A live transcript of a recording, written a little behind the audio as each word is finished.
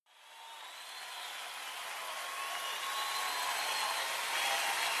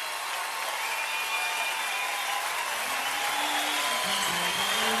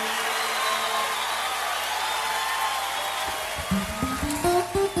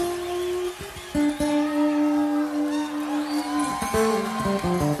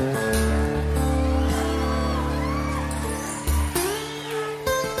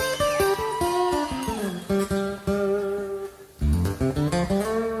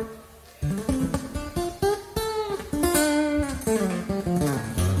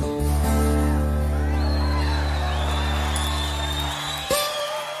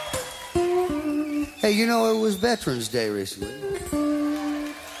Hey, you know, it was Veterans Day recently.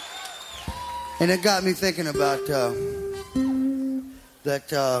 And it got me thinking about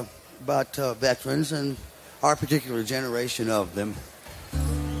veterans and our particular generation of them.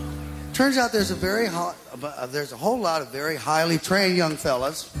 Turns out there's a whole lot of very highly trained young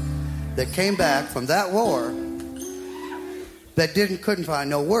fellas that came back from that war that couldn't find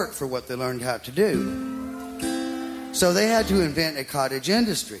no work for what they learned how to do. So they had to invent a cottage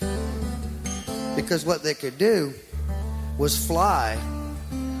industry, because what they could do was fly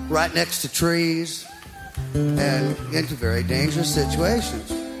right next to trees and into very dangerous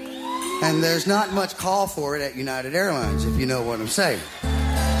situations. And there's not much call for it at United Airlines, if you know what I'm saying.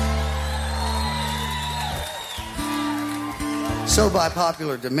 So by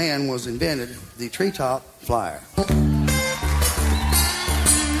popular demand was invented the treetop flyer.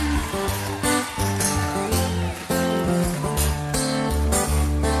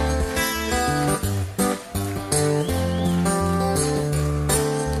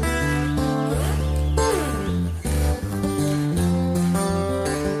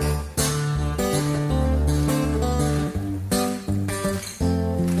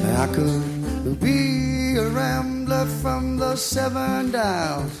 I could be a rambler from the 7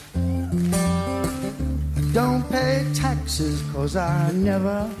 Dials. I don't pay taxes 'cause I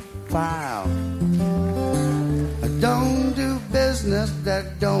never file. I don't do business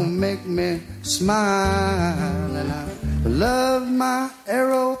that don't make me smile. And I love my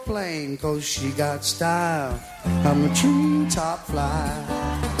aeroplane 'cause she got style. I'm a treetop flyer.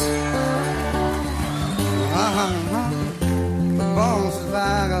 Bones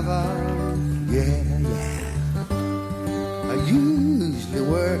vagabond, yeah, yeah. I usually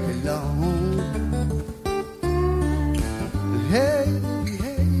work alone. Hey,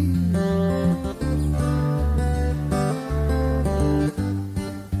 hey.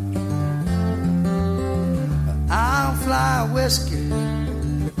 I'll fly whiskey,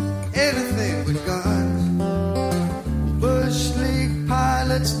 anything with guns. Bush league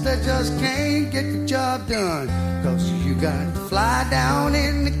pilots that just can't get the job done. 'Cause you got to fly down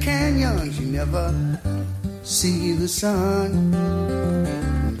in the canyons, you never see the sun.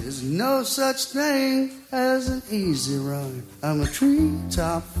 There's no such thing as an easy run. I'm a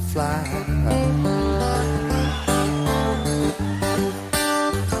treetop flyer.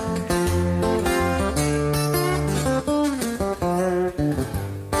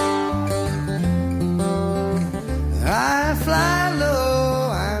 I fly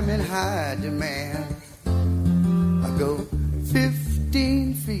low, I'm in high demand. I go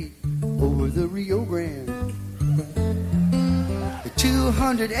 15 feet over the Rio Grande. The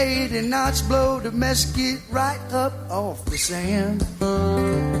 280 knots blow the mesquite right up off the sand.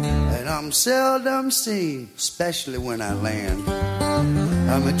 And I'm seldom seen, especially when I land.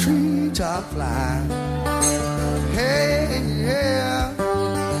 I'm a treetop flyer. Hey, yeah,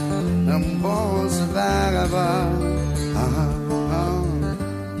 I'm born a vagabond.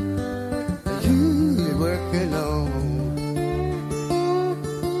 You working on.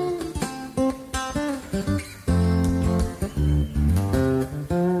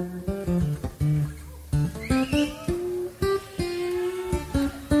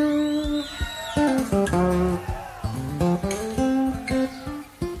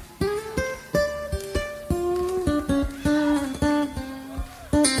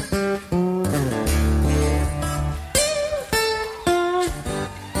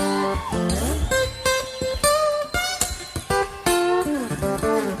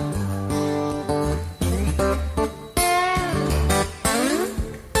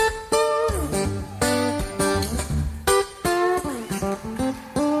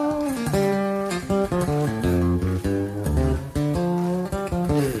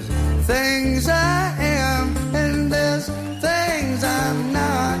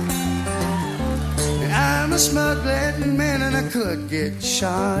 Smuggling man and I could get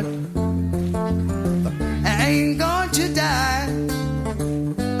shot. I ain't going to die.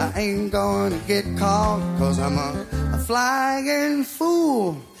 I ain't going to get caught 'cause I'm a flying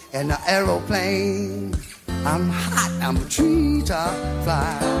fool in an aeroplane. I'm hot, I'm a treetop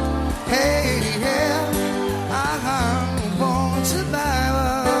flyer. Hey, yeah, I'm born survivor.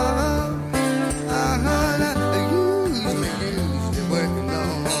 Usually working on.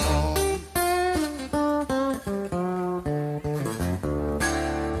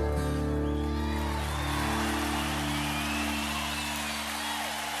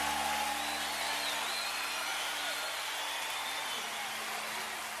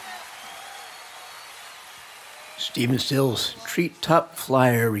 Stephen Stills, Treetop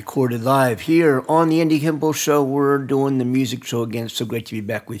Flyer, recorded live here on the Andy Kimbel Show. We're doing the music show again. So great to be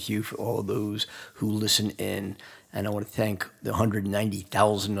back with you for all those who listen in. And I want to thank the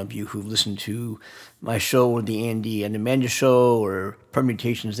 190,000 of you who've listened to my show, or the Andy and Amanda Show, or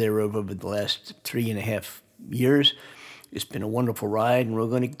permutations thereof over the last 3.5 years. It's been a wonderful ride, and we're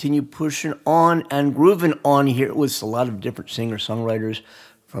going to continue pushing on and grooving on here with a lot of different singer-songwriters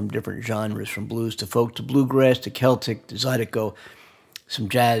from different genres, from blues to folk to bluegrass to Celtic to Zydeco, some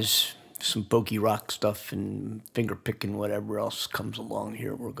jazz, some folky rock stuff, and finger picking, whatever else comes along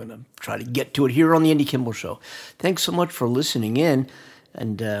here. We're going to try to get to it here on the Andy Kimbel Show. Thanks so much for listening in,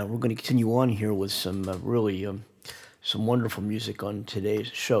 and we're going to continue on here with some really some wonderful music on today's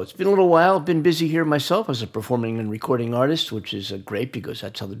show. It's been a little while. I've been busy here myself as a performing and recording artist, which is great because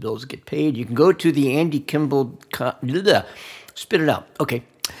that's how the bills get paid. You can go to the Andy Kimbel... Spit it out. Okay.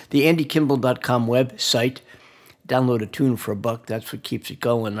 The AndyKimbel.com website. Download a tune for $1. That's what keeps it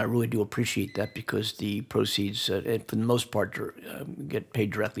going. I really do appreciate that because the proceeds, for the most part, get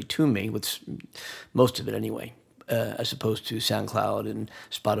paid directly to me, with most of it anyway, as opposed to SoundCloud and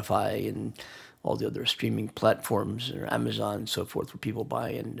Spotify and all the other streaming platforms, or Amazon and so forth, where people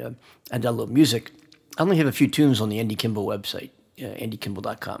buy and download music. I only have a few tunes on the Andy Kimbel website,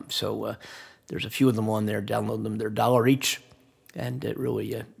 AndyKimbel.com. So there's a few of them on there. Download them. They're $1 each. And it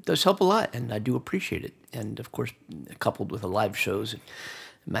really does help a lot, and I do appreciate it. And, of course, coupled with the live shows, I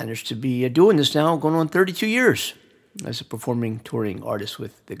managed to be doing this now, going on 32 years as a performing, touring artist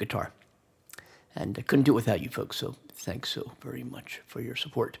with the guitar. And I couldn't do it without you folks, so thanks so very much for your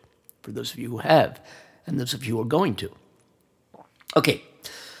support, for those of you who have, and those of you who are going to. Okay,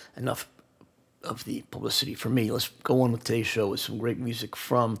 enough of the publicity for me. Let's go on with today's show with some great music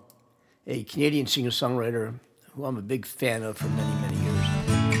from a Canadian singer-songwriter who I'm a big fan of for many, many years.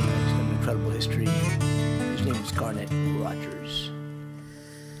 He's got an incredible history. His name is Garnet Rogers.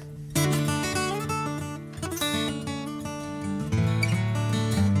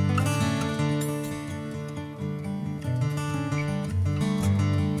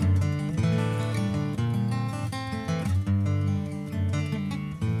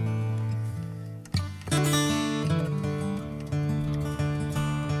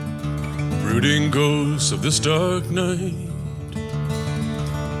 Brooding ghosts of this dark night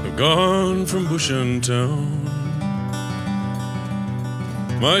have gone from bush and town.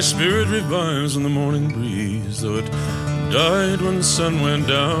 My spirit revives in the morning breeze, though it died when the sun went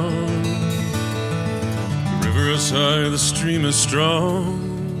down. The river is high, the stream is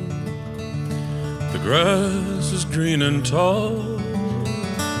strong, the grass is green and tall,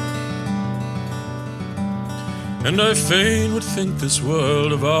 and I fain would think this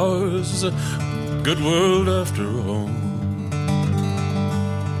world of ours is a good world after all.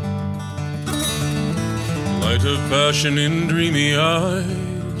 Light of passion in dreamy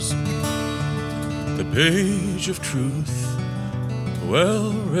eyes, the page of truth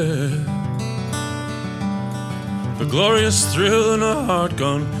well read, the glorious thrill in a heart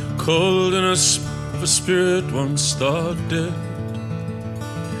gone cold, in a spirit once thought dead.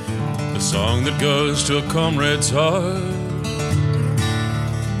 The song that goes to a comrade's heart,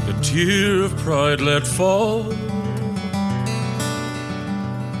 the tear of pride let fall.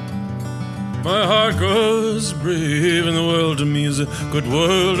 My heart grows brave, and the world to me is a good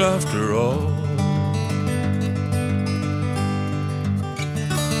world after all.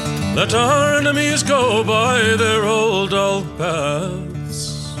 Let our enemies go by their old dull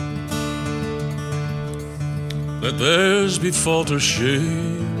paths, let theirs be fault or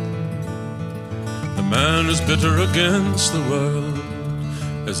shame. The man is bitter against the world,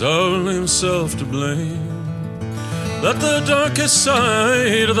 has only himself to blame. Let the darkest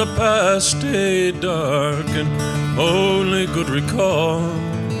side of the past stay dark, and only good recall.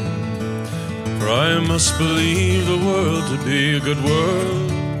 For I must believe the world to be a good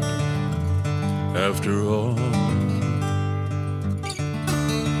world after all.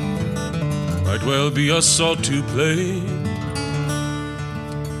 Might well be us all to play,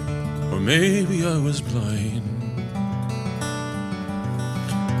 or maybe I was blind.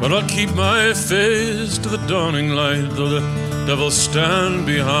 But I'll keep my face to the dawning light, though the devil stand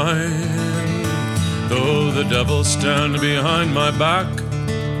behind. Though the devil stand behind my back,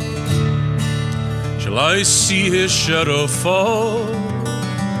 shall I see his shadow fall?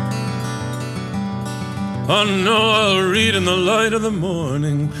 Oh no, I'll read in the light of the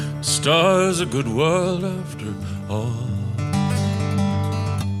morning, stars a good world after all.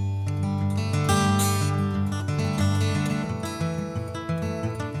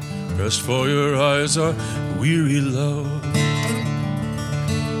 Rest for your eyes are weary, love.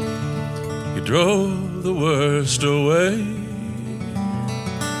 You drove the worst away.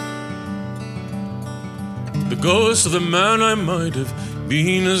 The ghost of the man I might have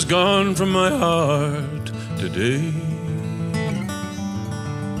been is gone from my heart today.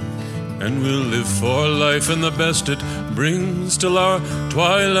 And we'll live for life in the best it brings till our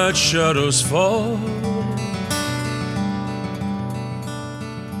twilight shadows fall.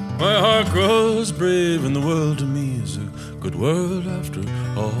 My heart grows brave and the world to me is a good world after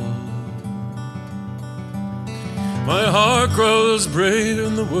all. My heart grows brave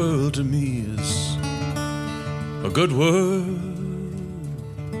and the world to me is a good world,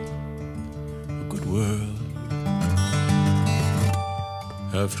 a good world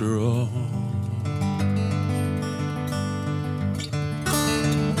after all.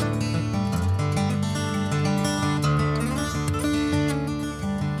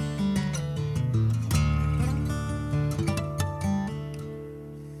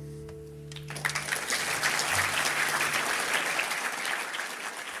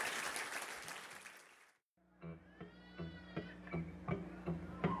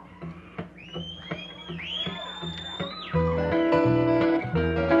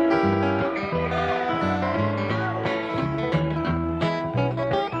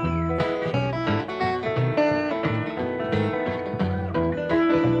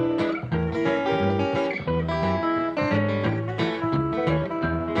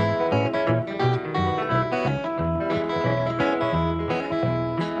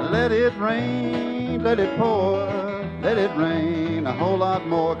 Let it rain, let it pour, let it rain a whole lot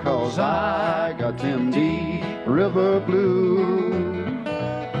more, 'cause I got them deep river blues.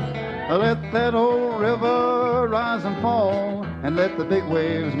 Let that old river rise and fall, and let the big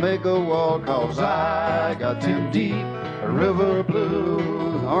waves make a wall, 'cause I got them deep river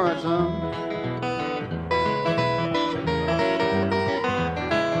blues. All right, son.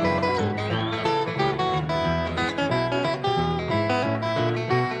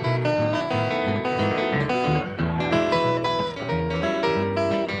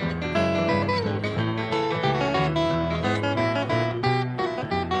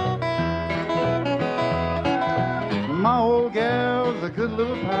 My old gal's a good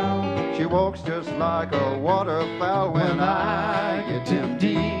little pal. She walks just like a waterfowl. When I get them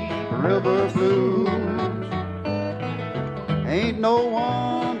deep river blues, ain't no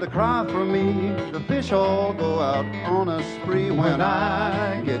one to cry for me. The fish all go out on a spree. When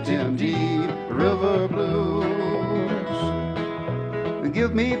I get them deep river blues,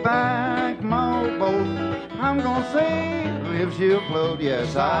 give me back my old boat. I'm gonna save if she'll float.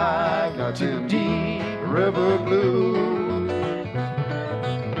 Yes, I got them deep river blues.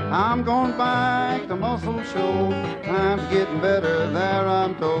 I'm going back to Muscle Shoal. Time's getting better there,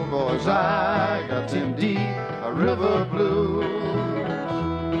 I'm told. Boys, I got them deep river blues.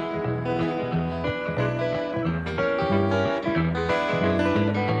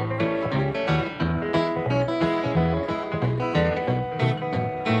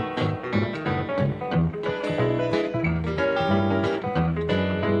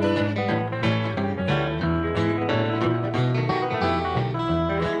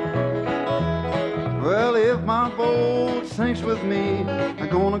 Sinks with me, I'm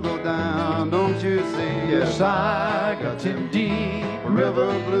gonna go down, don't you see? Yes, I got them deep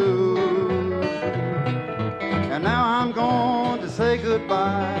river blues. And now I'm going to say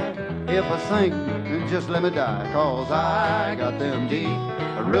goodbye. If I sink, then just let me die, 'cause I got them deep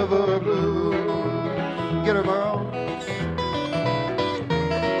river blues. Get her, Merle.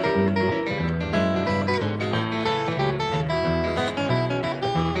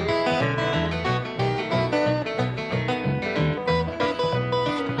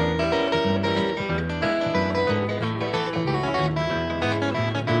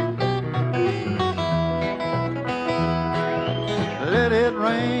 Let it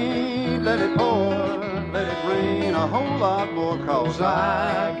rain, let it pour, let it rain a whole lot more, 'cause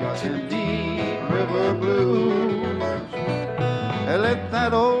I got them deep river blues. Let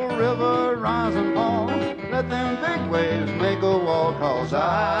that old river rise and fall, let them big waves make a wall, 'cause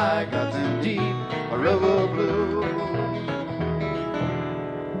I got them deep river blues.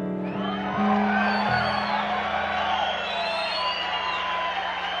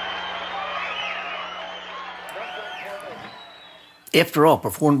 After All,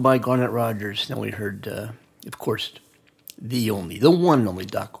 performed by Garnet Rogers. Then we heard, of course, the one and only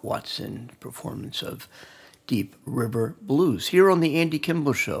Doc Watson performance of Deep River Blues here on the Andy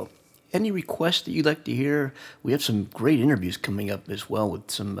Kimbel Show. Any requests that you'd like to hear? We have some great interviews coming up as well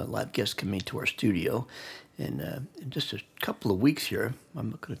with some live guests coming to our studio. And in just a couple of weeks here,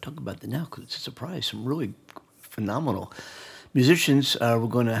 I'm not going to talk about that now because it's a surprise, some really phenomenal musicians we're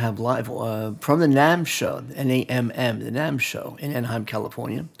going to have live from the NAMM show, NAMM, the NAMM show in Anaheim,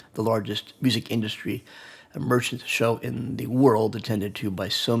 California, the largest music industry merchant show in the world, attended to by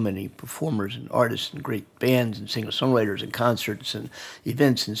so many performers and artists and great bands and singer-songwriters and concerts and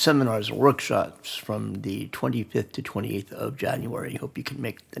events and seminars and workshops from the 25th to 28th of January. I hope you can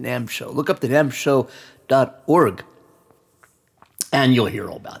make the NAMM show. Look up the NAMMshow.org and you'll hear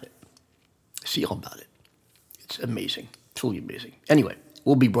all about it. See all about it. It's amazing. Truly amazing. Anyway,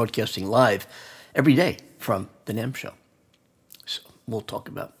 we'll be broadcasting live every day from the NAMM show. So we'll talk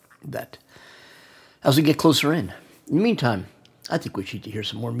about that as we get closer in. In the meantime, I think we need to hear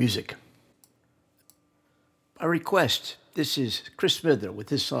some more music. By request, this is Chris Smither with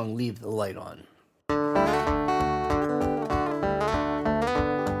his song Leave the Light On.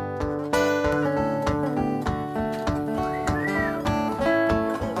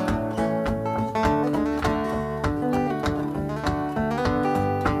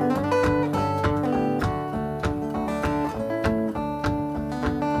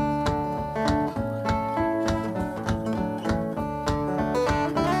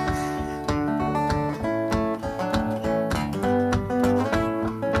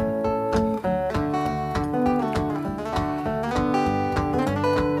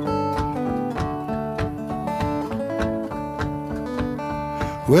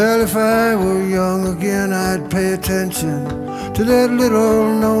 Well, if I were young again, I'd pay attention to that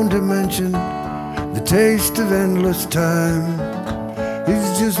little known dimension. The taste of endless time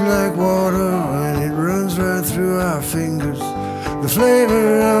is just like water and it runs right through our fingers. The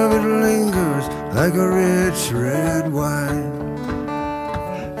flavor of it lingers like a rich red wine.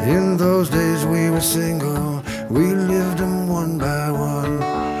 In those days we were single, we lived them one by one.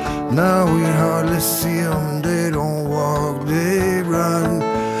 Now we hardly see them, they don't walk, they run.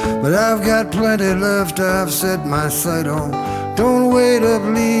 But I've got plenty left, I've set my sight on. Don't wait up,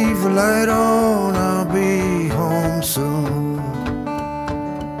 leave the light on, I'll be home soon.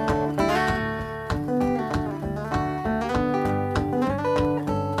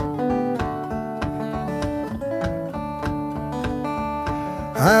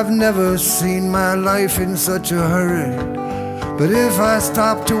 I've never seen my life in such a hurry, but if I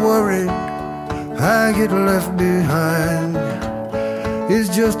stop to worry, I get left behind. It's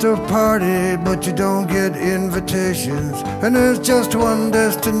just a party, but you don't get invitations, and there's just one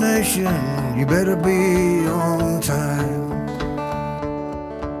destination, you better be on time.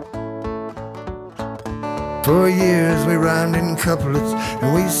 For years we rhymed in couplets,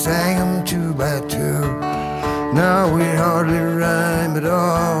 and we sang them two by two. Now we hardly rhyme at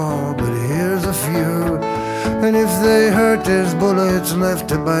all, but here's a few. And if they hurt, there's bullets left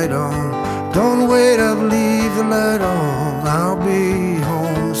to bite on. Don't wait up, leave the light on, I'll be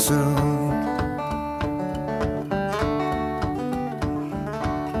home soon.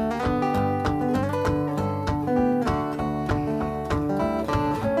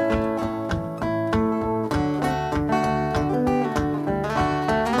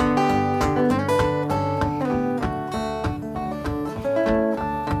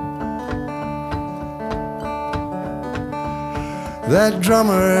 That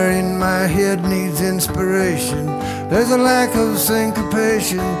drummer in my head needs inspiration. There's a lack of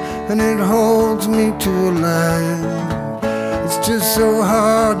syncopation, and it holds me to a line. It's just so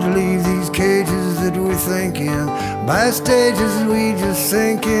hard to leave these cages that we think in. By stages we just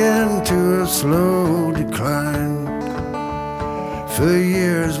sink into a slow decline. For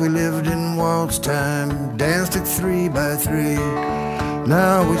years we lived in waltz time, danced at 3 by 3.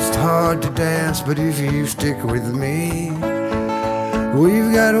 Now it's hard to dance, but if you stick with me,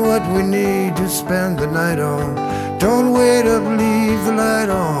 we've got what we need to spend the night on. Don't wait up, leave the light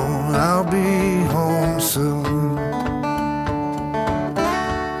on, I'll be home soon.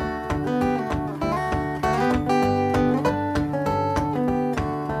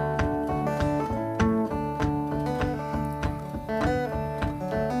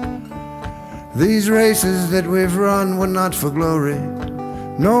 These races that we've run were not for glory,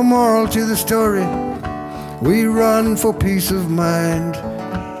 no moral to the story. We run for peace of mind,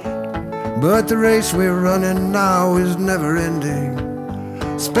 but the race we're running now is never ending.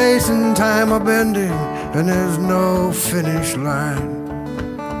 Space and time are bending, and there's no finish line.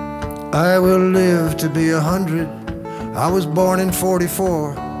 I will live to be 100. I was born in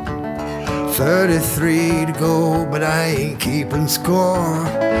 44. 33 to go, but I ain't keeping score.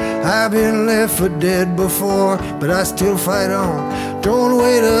 I've been left for dead before, but I still fight on. Don't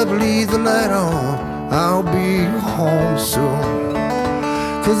wait up, leave the light on, I'll be home soon.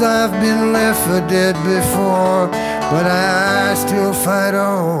 'Cause I've been left for dead before, but I still fight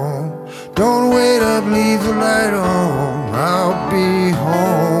on. Don't wait up, leave the light on. I'll be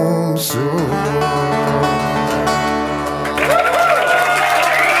home soon.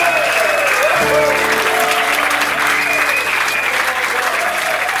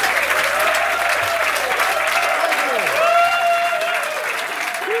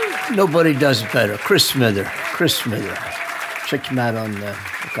 Nobody does it better. Chris Smither. Check him out on,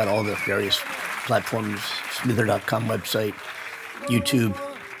 I've got all the various platforms, smither.com website, YouTube,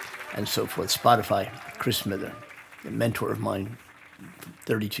 and so forth, Spotify. Chris Smither, a mentor of mine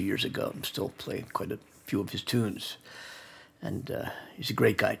 32 years ago. I'm still playing quite a few of his tunes. And he's a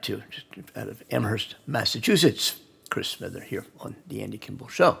great guy, too, just out of Amherst, Massachusetts. Chris Smither here on The Andy Kimbel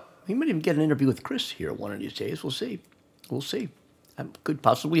Show. We might even get an interview with Chris here one of these days. We'll see. Could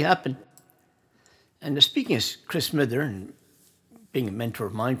possibly happen. And speaking of Chris Smither and being a mentor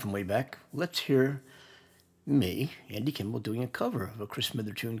of mine from way back, let's hear me, Andy Kimbel, doing a cover of a Chris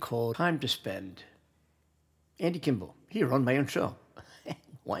Smither tune called Time to Spend. Andy Kimbel, here on my own show.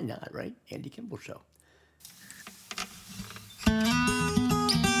 Why not, right? Andy Kimbel Show.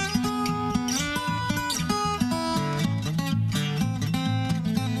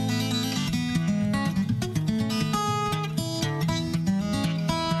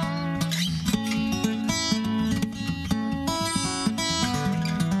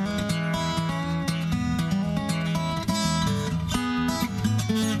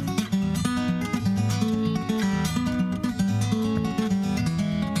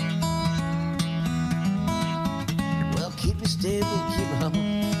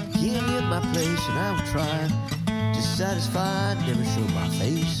 Satisfied, never show my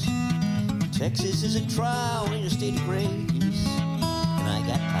face. Texas is a trial in a state of grace, and I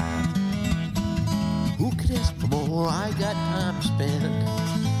got time. Who could ask for more? I got time to spend,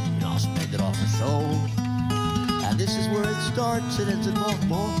 and I'll spend it all for soul. And this is where it starts and ends in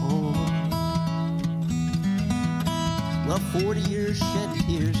more. Well, 40 years shedding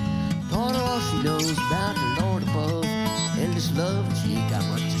tears, taught her all she knows about the Lord above. Endless love, and she ain't got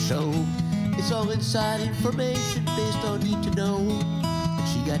much to show. It's all inside information based on need to know. And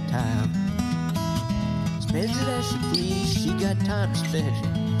she got time. Spends it as she please. She got time to spend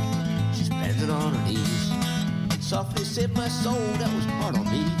it. She spends it on her knees. And softly said my soul that was hard on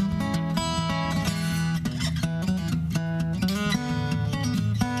me.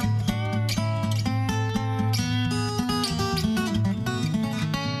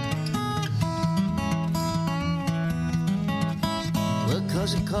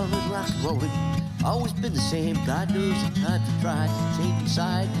 Coming, rock and rolling, always been the same. God knows the times have tried to change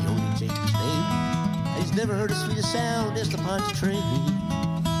inside, he only changed his name. And he's never heard a sweeter sound as the Ponce train.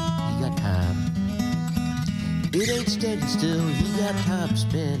 He got time. It ain't standing still, he got time to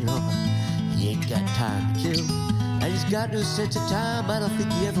spend. Oh, he ain't got time to kill. And he's got no sense of time, I don't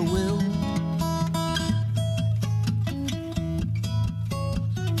think he ever will.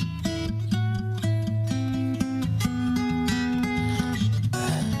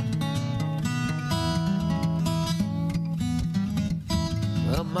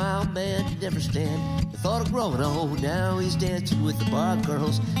 Never stand the thought of growing old. Now he's dancing with the bar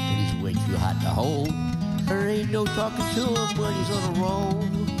girls, and he's way too hot to hold. There ain't no talking to him when he's on a roll,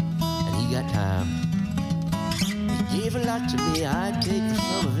 and he got time. He gave a lot to me, I'd take for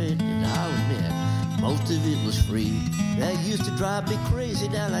some of it, and I'll admit most of it was free. That used to drive me crazy,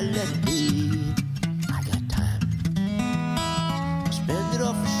 now I let it be. I got time. Spend it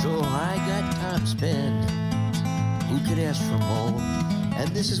all for sure, I got time to spend. Who could ask for more? And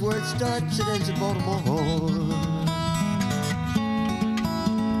this is where it starts and ends in Baltimore.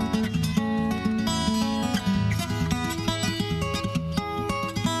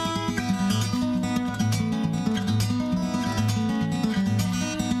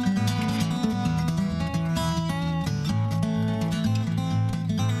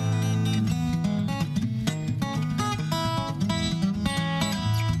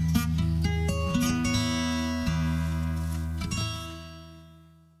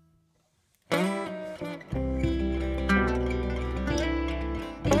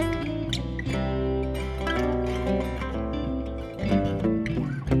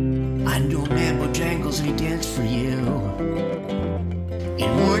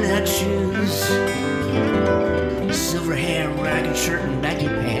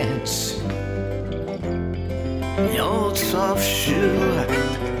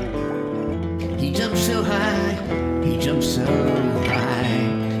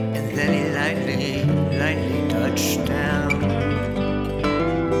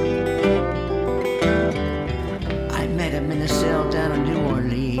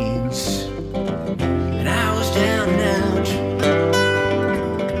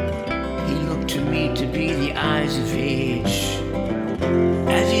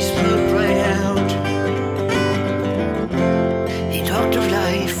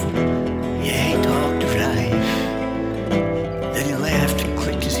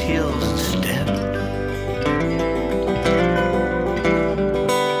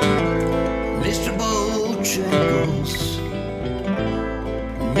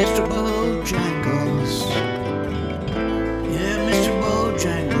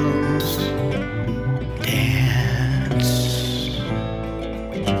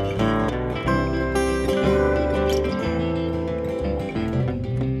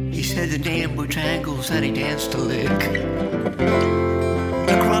 damn Bojangles that he danced a lick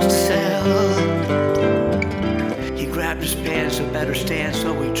across the cell. He grabbed his pants, a better stand,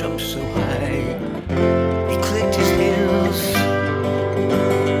 so he jumped so high. He clicked his heels.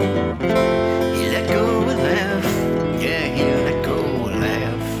 He let go and laughed. Yeah, he let go and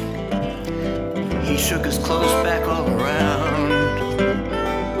laughed. He shook his clothes back all around.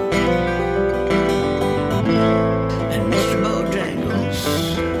 And Mr. Bojangles,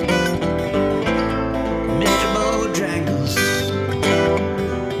 Mr. Bojangles,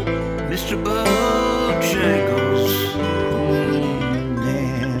 Mr. Bojangles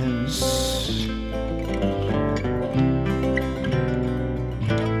dance.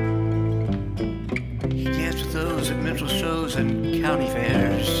 He danced with those at minstrel shows and county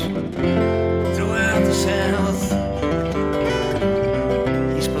fairs throughout the South.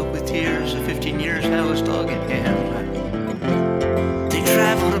 He spoke with tears of 15 years how his dog and him. They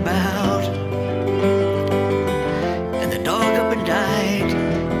traveled about, and the dog up and died.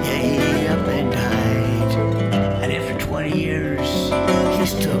 Yeah, he up and died. And after 20 years, he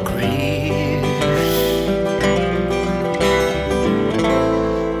still grieves.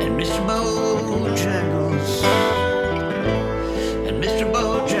 And Mr. Bojangles, and Mr.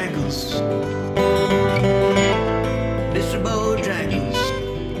 Bojangles, Mr. Bojangles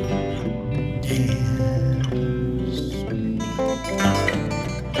dance.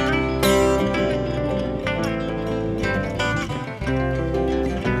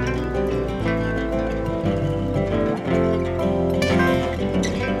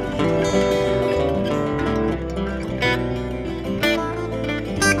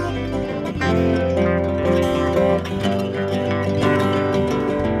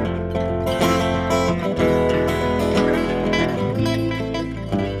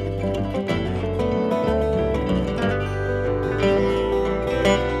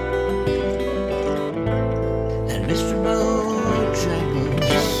 And Mr.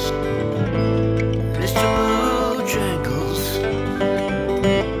 Bojangles, Mr. Bojangles,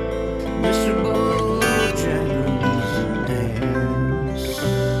 Mr. Bojangles dance.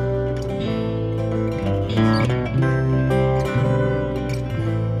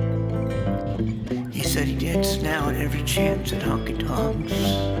 He said he dances now at every chance at honky tonks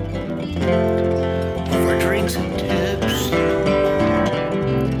for drinks and tips.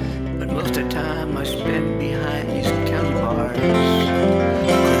 But most of the time I spend behind these county bars,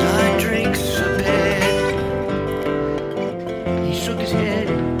 'cause I drink so bad. He shook his head,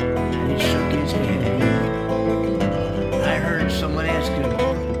 and he shook his head. I heard someone ask him,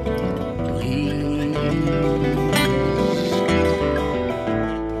 please,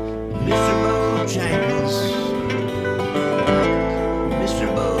 Mr. Bojangles, Mr.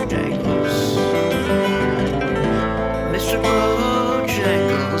 Bojangles, Mr.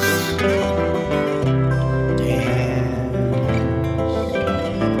 Bojangles dance.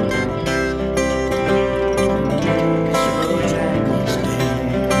 Mr. Bojangles dance.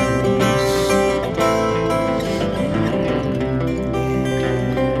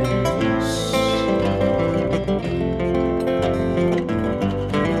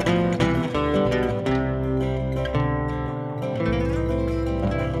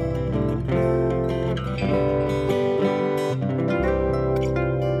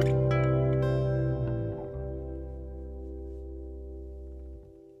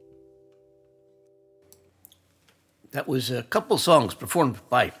 That was a couple songs performed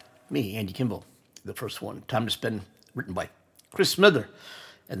by me, Andy Kimbel. The first one, Time to Spend, written by Chris Smither.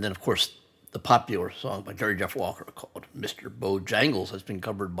 And then, of course, the popular song by Jerry Jeff Walker called Mr. Bojangles has been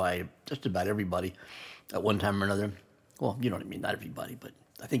covered by just about everybody at one time or another. Well, you know what I mean, not everybody, but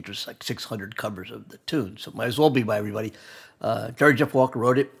I think there's like 600 covers of the tune, so it might as well be by everybody. Jerry Jeff Walker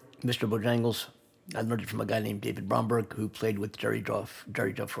wrote it, Mr. Bojangles. I learned it from a guy named David Bromberg, who played with Jerry Jeff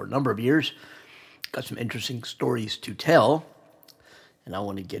for a number of years. Got some interesting stories to tell, and I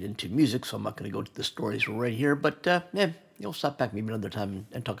want to get into music, so I'm not going to go to the stories right here, but you'll stop back maybe another time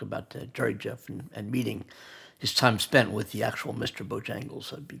and talk about Jerry Jeff and meeting his time spent with the actual Mr. Bojangles.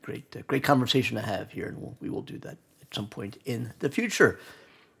 That'd be great. Great conversation to have here, and we will do that at some point in the future.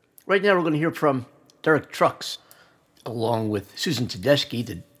 Right now, we're going to hear from Derek Trucks, along with Susan Tedeschi,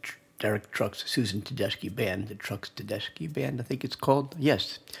 the Derek Trucks Susan Tedeschi Band, the Trucks Tedeschi Band, I think it's called.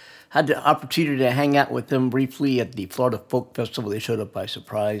 Yes. Had the opportunity to hang out with them briefly at the Florida Folk Festival. They showed up by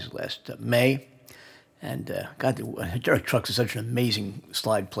surprise last May. And Derek Trucks is such an amazing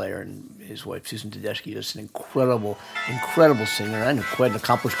slide player, and his wife, Susan Tedeschi, is an incredible singer and quite an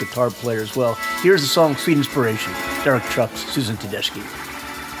accomplished guitar player as well. Here's the song Sweet Inspiration, Derek Trucks, Susan Tedeschi.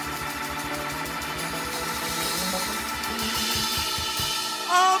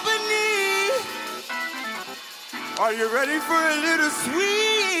 All beneath Are you ready for a little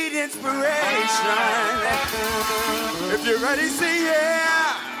sweet inspiration? If you're ready, say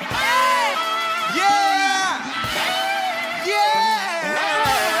yeah. Yeah. Yeah.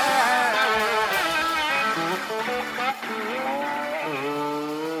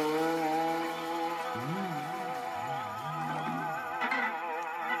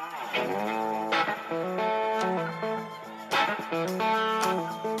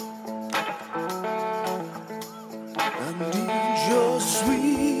 I need your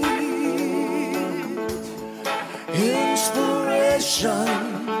sweet inspiration.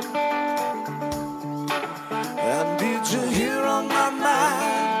 I need you here on my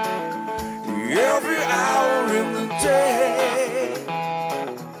mind every hour in the day.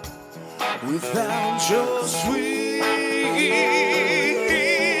 Without your sweet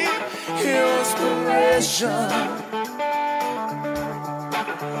inspiration,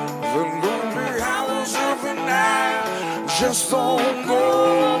 the lonely hours of the night just don't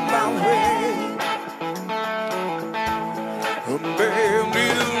go my way. Baby,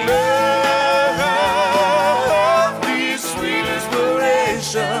 love, these sweet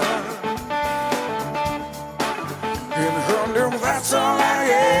inspiration. And honey, that's all I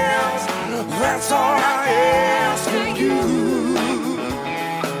ask. That's all I ask of you.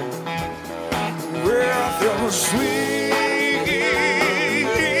 With your sweet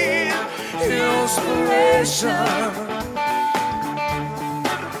inspiration,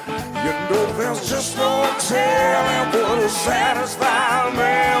 you know there's just no telling what a satisfied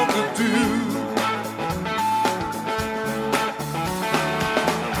man could do.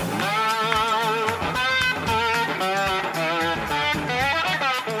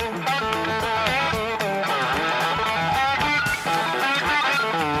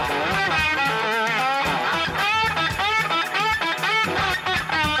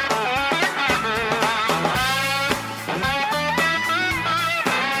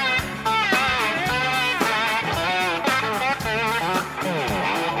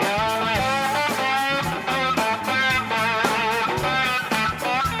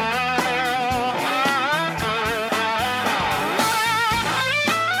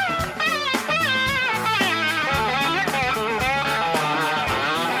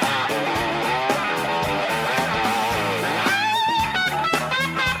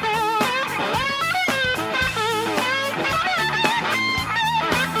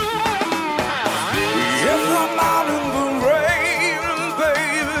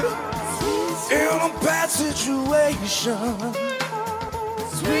 I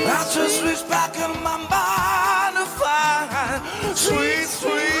just reach back in my mind to find sweet,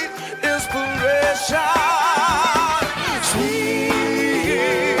 sweet inspiration. Sweet,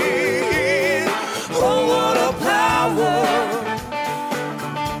 oh what a power.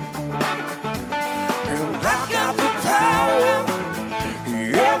 And I got the power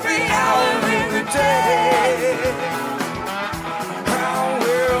every hour in the day. How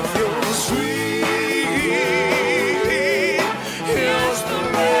will your sweet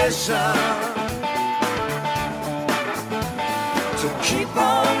inspiration to keep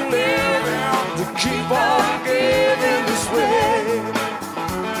on living, to keep on giving this way.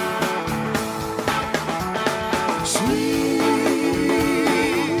 Sweet,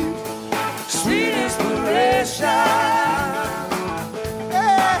 sweet inspiration.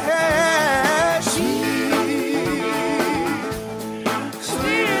 Yeah, sweet,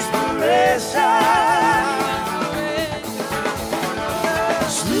 sweet inspiration.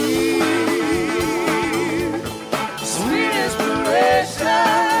 Sweet.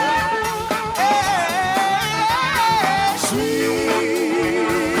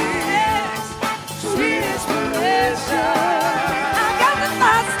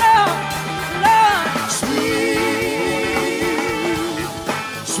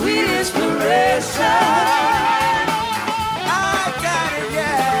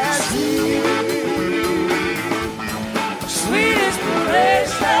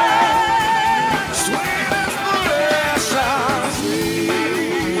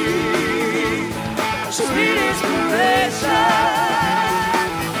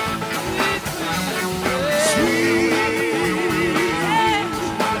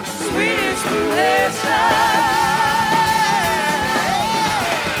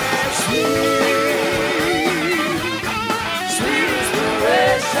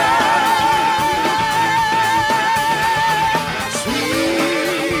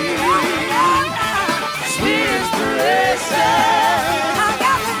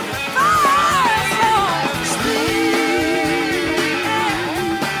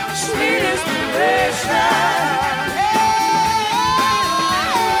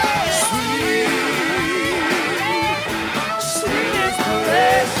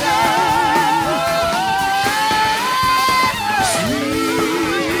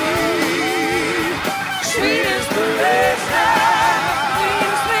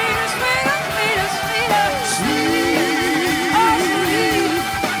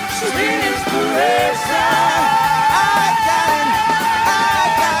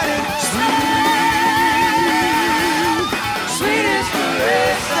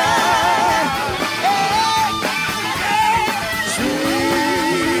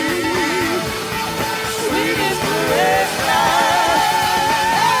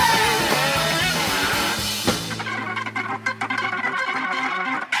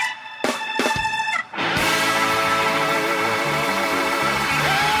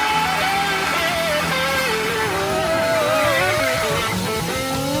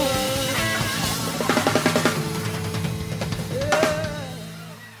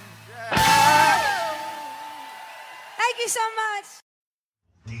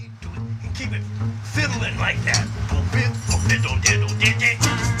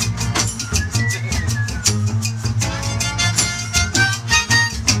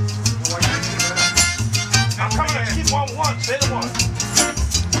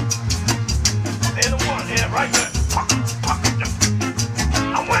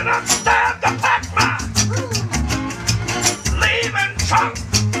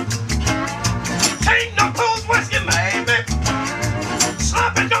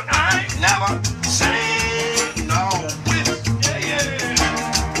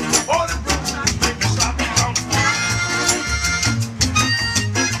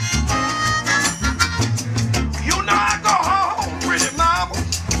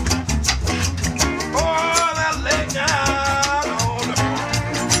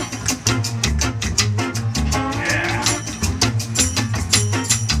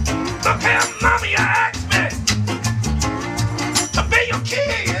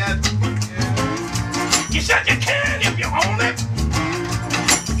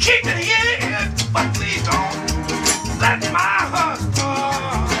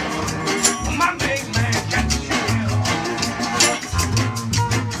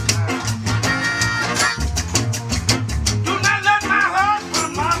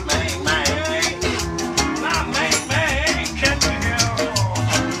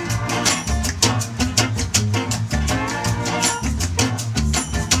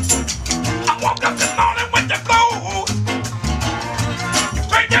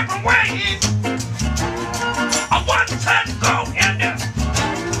 let's go in there.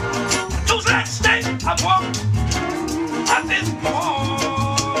 Choose that state. I walk at this ball.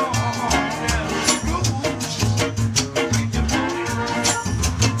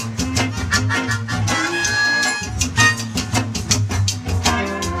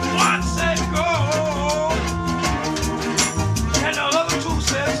 One said go, and the other two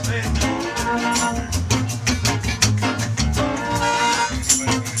said stay.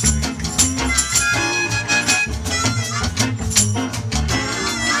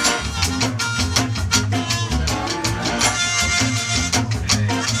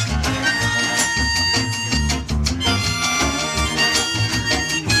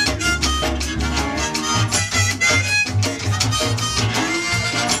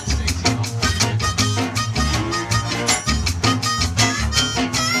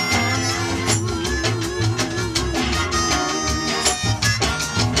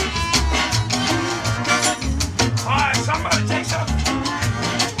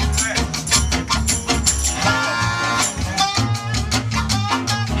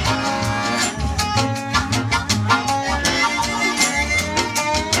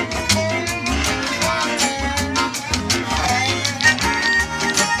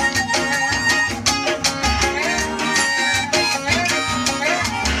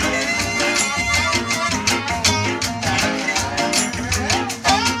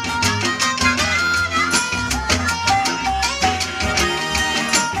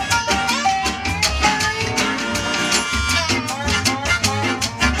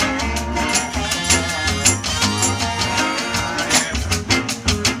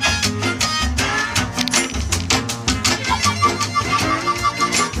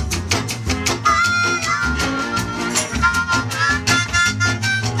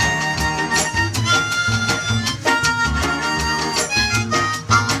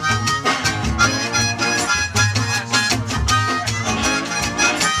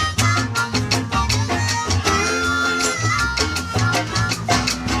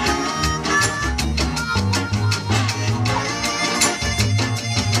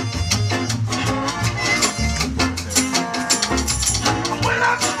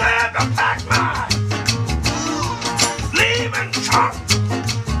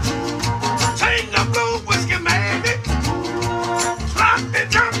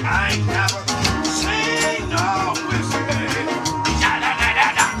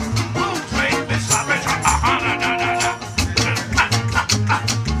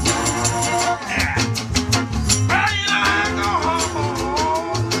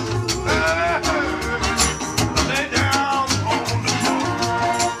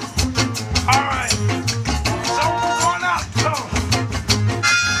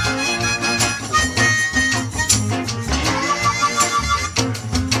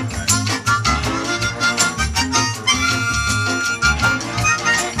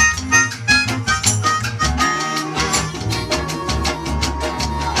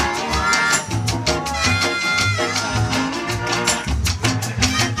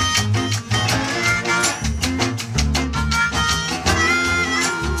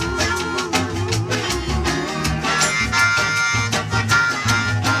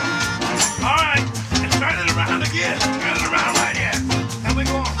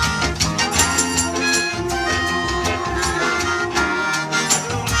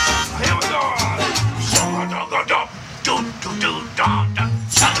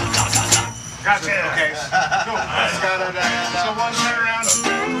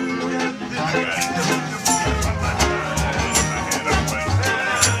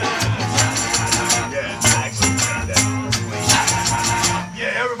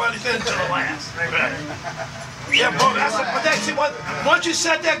 Once you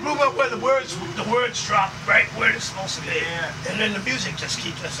set that groove up where the words drop right where it's supposed to be, and then the music just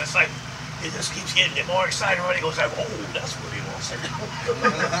keeps, it's like, it just keeps getting more exciting when it goes like, oh, that's what he wants to do. So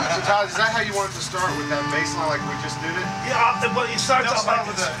Todd, is that how you wanted to start, with that bass line like we just did it? Yeah, well, you start off like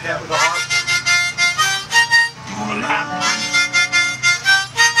with this. with the heart.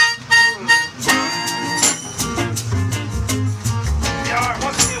 Yeah, all right,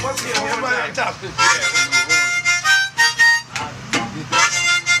 once again, everybody on top.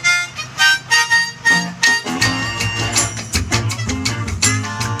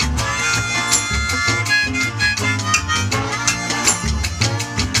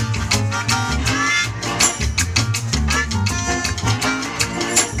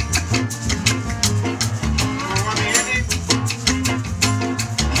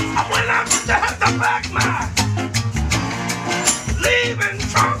 Back my leaving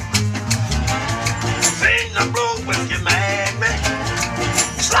trunk.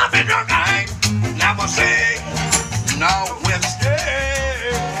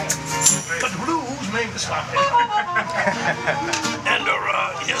 something. And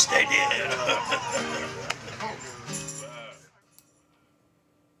yes, they did.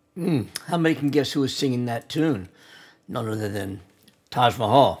 How many can guess who was singing that tune? None other than Taj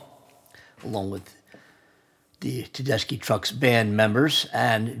Mahal, along with the Tedeschi Trucks band members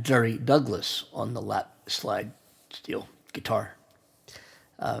and Jerry Douglas on the lap slide steel guitar.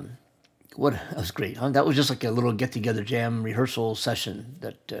 That was great. Huh? That was just like a little get-together jam rehearsal session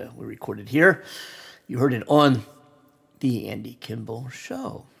that we recorded here. You heard it on the Andy Kimbel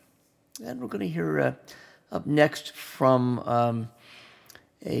Show. And we're going to hear up next from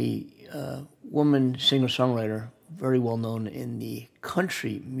a woman singer-songwriter, very well known in the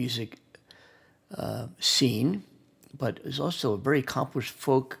country music scene, but is also a very accomplished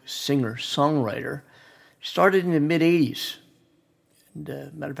folk singer-songwriter. Started in the mid-'80s. And,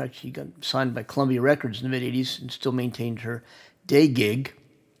 matter of fact, she got signed by Columbia Records in the mid-'80s and still maintained her day gig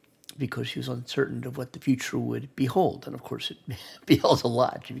because she was uncertain of what the future would behold. And, of course, it beheld a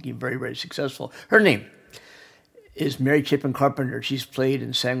lot. She became very, very successful. Her name is Mary Chapin Carpenter. She's played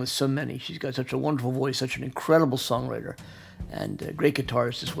and sang with so many. She's got such a wonderful voice, such an incredible songwriter, and a great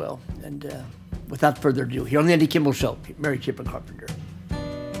guitarist as well. And without further ado, here on the Andy Kimbel Show, Mary Chapin Carpenter.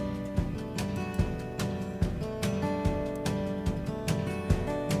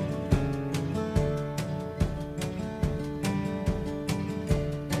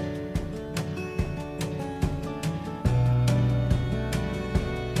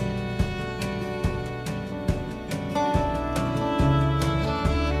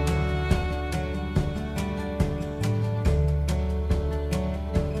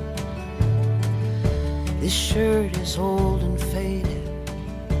 This shirt is old and faded,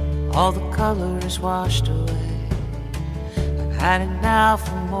 all the colors washed away. I've had it now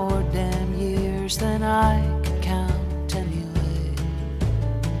for more damn years than I can count anyway.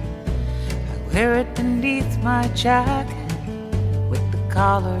 I wear it beneath my jacket with the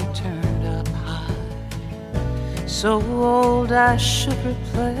collar turned up high. So old I should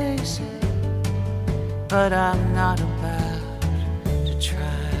replace it, but I'm not about to try.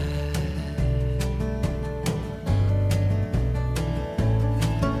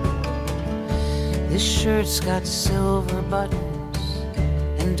 This shirt's got silver buttons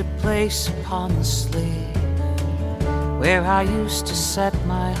and a place upon the sleeve where I used to set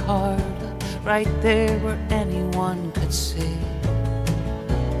my heart up, right there where anyone could see.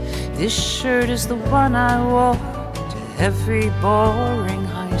 This shirt is the one I wore to every boring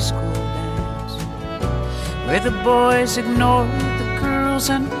high school dance, where the boys ignored the girls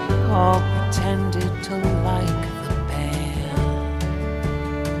and all pretended to like the band.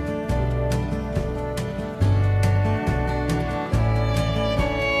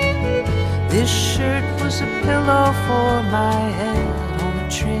 This shirt was a pillow for my head on a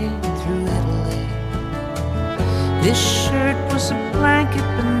train through Italy. This shirt was a blanket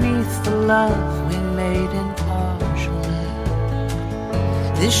beneath the love we made impartially.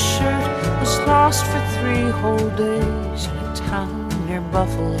 This shirt was lost for 3 whole days in a town near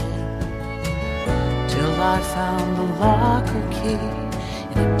Buffalo, till I found the locker key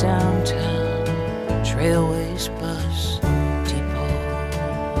in a downtown Trailways bus depot.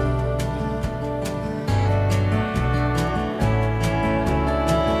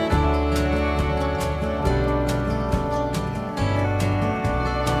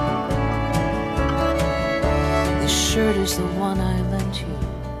 This shirt is the one I lent you,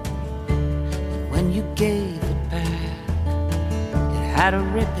 and when you gave it back, it had a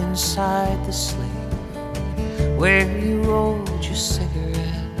rip inside the sleeve where you rolled your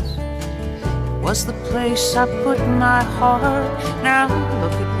cigarettes. It was the place I put my heart. Now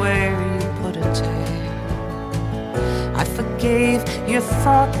look at where you put it there. I forgave your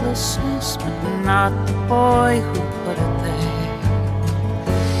thoughtlessness, but not the boy who put it there.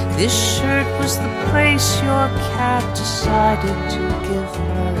 This shirt was the place your cat decided to give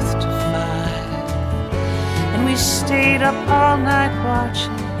birth to 5. And we stayed up all night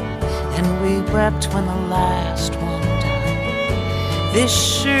watching, and we wept when the last one died. This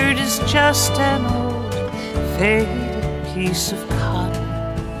shirt is just an old, faded piece of cotton,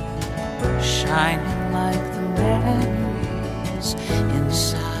 shining like the memories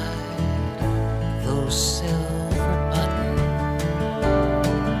inside those silver buttons.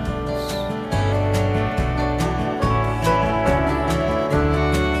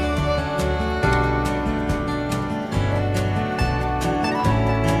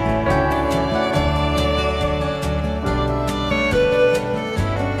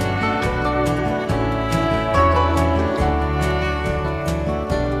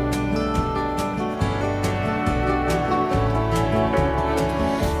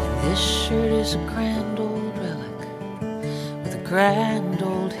 This shirt is a grand old grand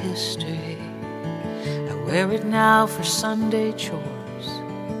old history. I wear it now for Sunday chores,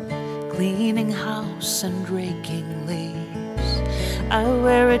 cleaning house and raking leaves. I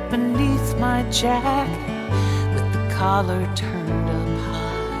wear it beneath my jacket with the collar turned up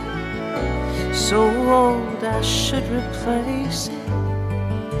high. So old I should replace it,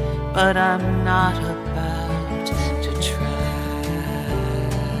 but I'm not about to try.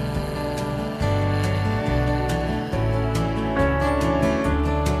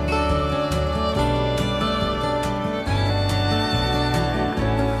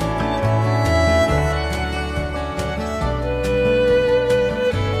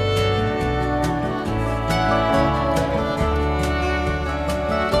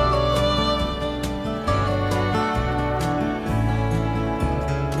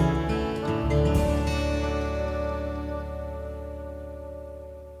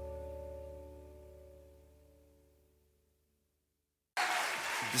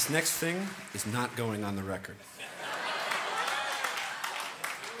 This next thing is not going on the record.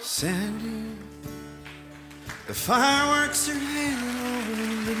 Sandy, the fireworks are hanging over the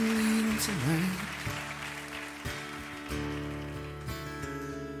Little Eden tonight.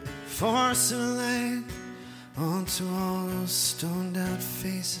 Force a light onto all those stoned out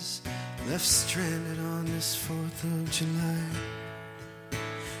faces left stranded on this 4th of July.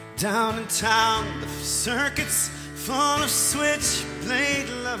 Down in town, the circuits full of switchblade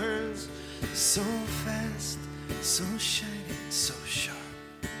lovers, so fast, so shiny, so sharp.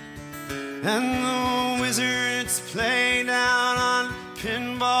 And the wizards play down on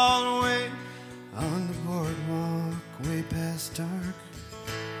Pinball Way, on the boardwalk way past dark.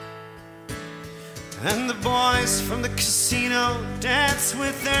 And the boys from the casino dance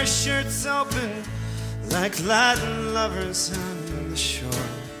with their shirts open like Latin lovers on the shore,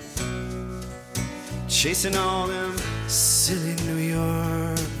 chasing all them silly New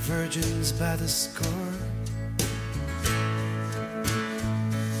York virgins by the score.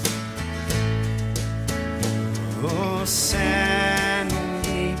 Oh,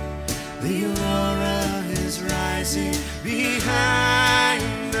 Sandy, the aurora is rising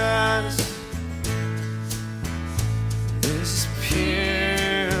behind us. This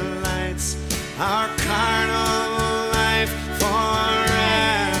pure lights our carnival life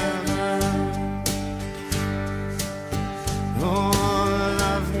forever. Oh,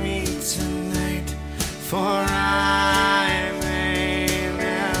 love me tonight, for I may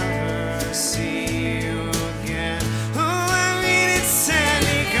never see you again. Oh, I mean it's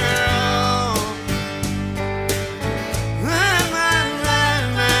Sandy girl, my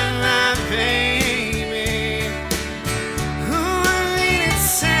baby. Oh, I mean it's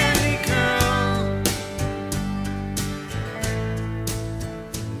Sandy girl,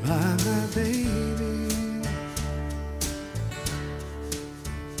 my baby.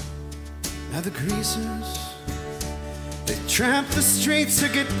 Now the greasers, they tramp the streets or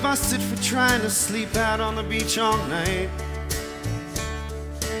get busted for trying to sleep out on the beach all night.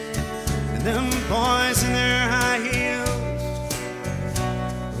 And them boys in their high heels,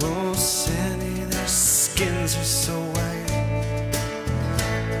 oh Sandy, their skins are so white.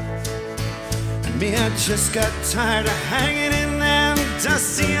 And me, I just got tired of hanging in them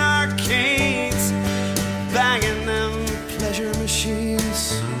dusty arcades, banging them pleasure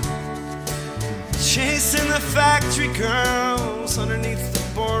machines, chasing the factory girls underneath the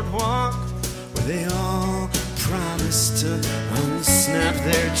boardwalk where they all promised to unsnap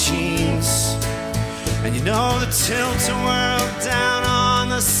their jeans. And you know the tilt-a-whirl down on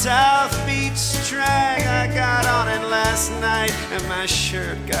the South Beach drag, I got on it last night and my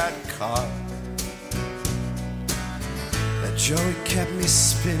shirt got caught. That Joey kept me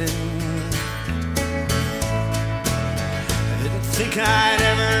spinning. I didn't think I'd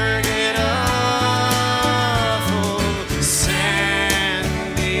ever get off.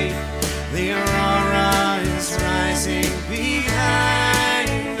 Sandy, the aurora is rising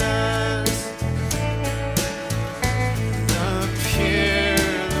behind us. The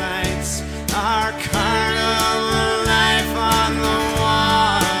pure lights are carnival life on the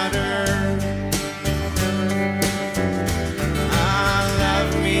water.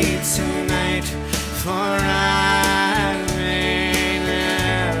 Love me tonight, for I may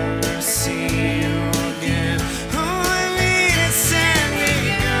never see you again. Oh, I mean it's Sandy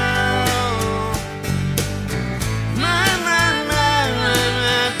girl, my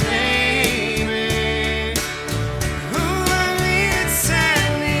baby. Oh, I mean it's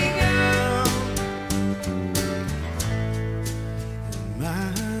Sandy girl,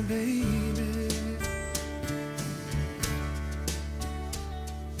 my baby.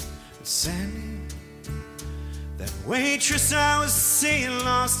 Sandy, that Waitress I was seeing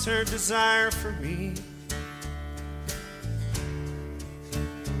lost her desire for me.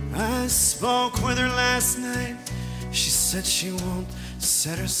 I spoke with her last night. She said she won't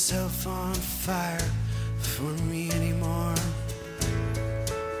set herself on fire for me anymore.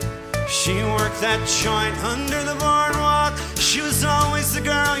 She worked that joint under the boardwalk. She was always the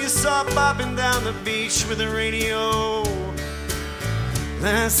girl you saw bopping down the beach with a radio.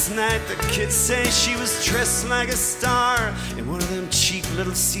 Last night the kids say she was dressed like a star in one of them cheap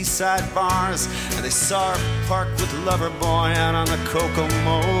little seaside bars, and they saw her parked with Loverboy out on the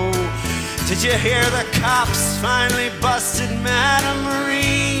Kokomo. Did you hear the cops finally busted Madame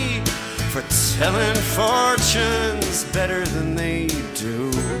Marie for telling fortunes better than they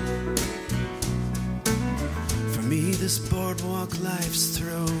do? For me this boardwalk life's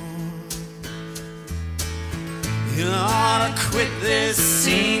through. You ought to quit this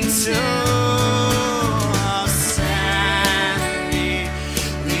scene too. Oh, Sandy,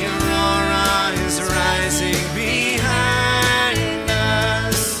 the aurora is rising behind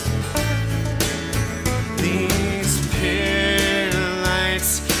us. These pier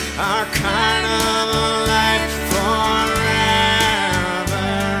lights are kind of alive forever.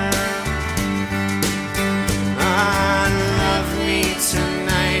 Love me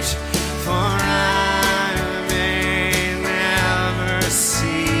tonight, for I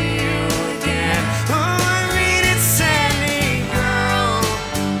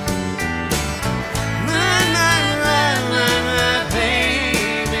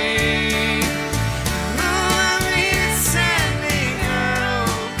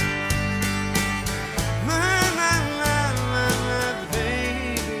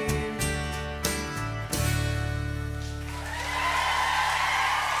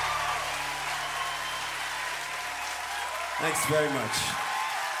Thanks very much.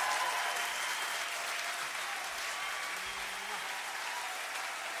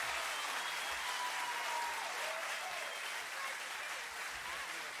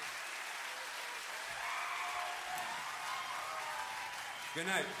 Good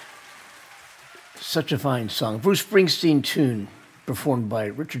night. Such a fine song. Bruce Springsteen tune performed by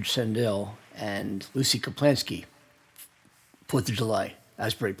Richard Sandell and Lucy Kaplansky. 4th of July,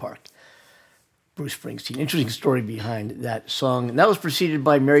 Asbury Park. Bruce Springsteen. Interesting story behind that song. And that was preceded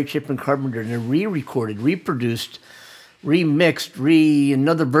by Mary Chapin Carpenter in a re-recorded, reproduced, remixed,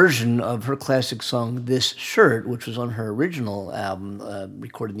 another version of her classic song, This Shirt, which was on her original album,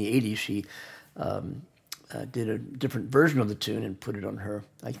 recorded in the 80s. She did a different version of the tune and put it on her,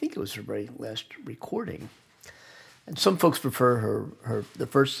 I think it was her very last recording. And some folks prefer the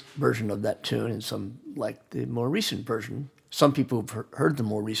first version of that tune, and some like the more recent version. Some people who've heard the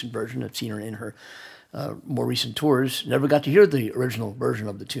more recent version, have seen her in her more recent tours, never got to hear the original version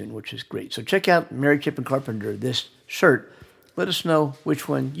of the tune, which is great. So check out Mary Chapin Carpenter, This Shirt. Let us know which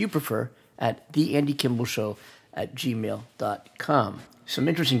one you prefer at theandykimbelshow@gmail.com. Some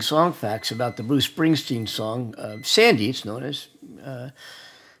interesting song facts about the Bruce Springsteen song, Sandy, it's known as.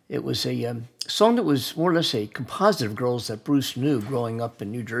 It was a song that was more or less a composite of girls that Bruce knew growing up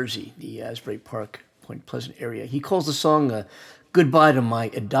in New Jersey, the Asbury Park, Point Pleasant area. He calls the song Goodbye to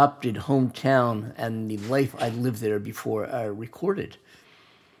My Adopted Hometown and the Life I Lived There Before I Recorded.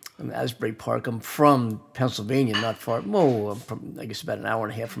 In Asbury Park, I'm from Pennsylvania, not far, I'm from, I guess, about an hour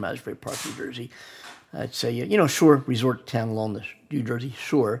and a half from Asbury Park, New Jersey. It's a, shore resort town along the New Jersey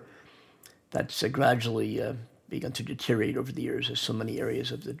shore that's gradually begun to deteriorate over the years, as so many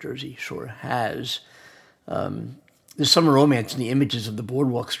areas of the Jersey Shore has. The summer romance and the images of the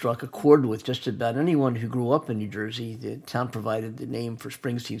boardwalk struck a chord with just about anyone who grew up in New Jersey. The town provided the name for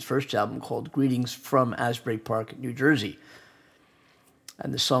Springsteen's first album, called Greetings from Asbury Park, New Jersey.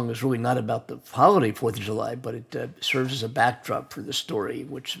 And the song is really not about the holiday 4th of July, but it serves as a backdrop for the story,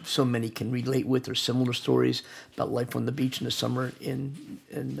 which so many can relate with, or similar stories about life on the beach in the summer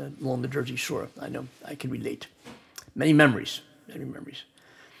along the Jersey Shore. I know I can relate. Many memories.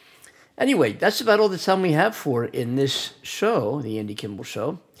 Anyway, that's about all the time we have for in this show, the Andy Kimbel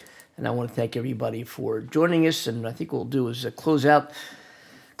Show. And I want to thank everybody for joining us. And I think what we'll do is close out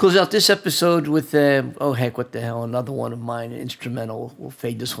this episode with, what the hell, another one of mine, an instrumental. We'll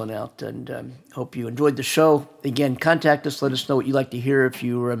fade this one out, and hope you enjoyed the show. Again, contact us. Let us know what you'd like to hear. If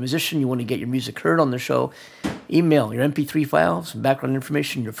you're a musician, you want to get your music heard on the show, email your MP3 files, some background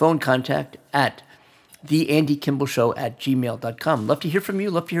information, your phone contact at theandykimbelshow@gmail.com. Love to hear from you.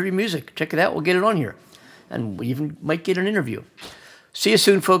 Love to hear your music. Check it out. We'll get it on here. And we even might get an interview. See you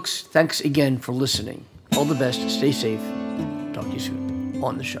soon, folks. Thanks again for listening. All the best. Stay safe. Talk to you soon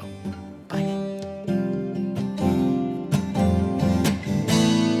on the show. Bye.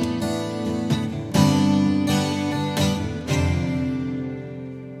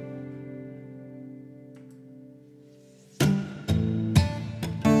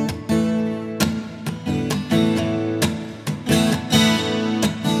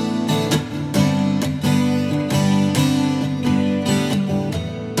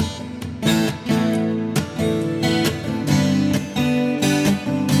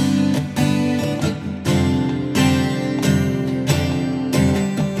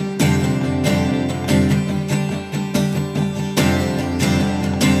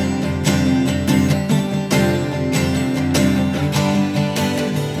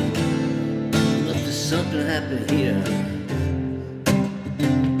 gonna happen here.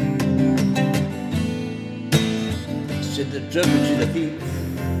 Said the drummer to the beat.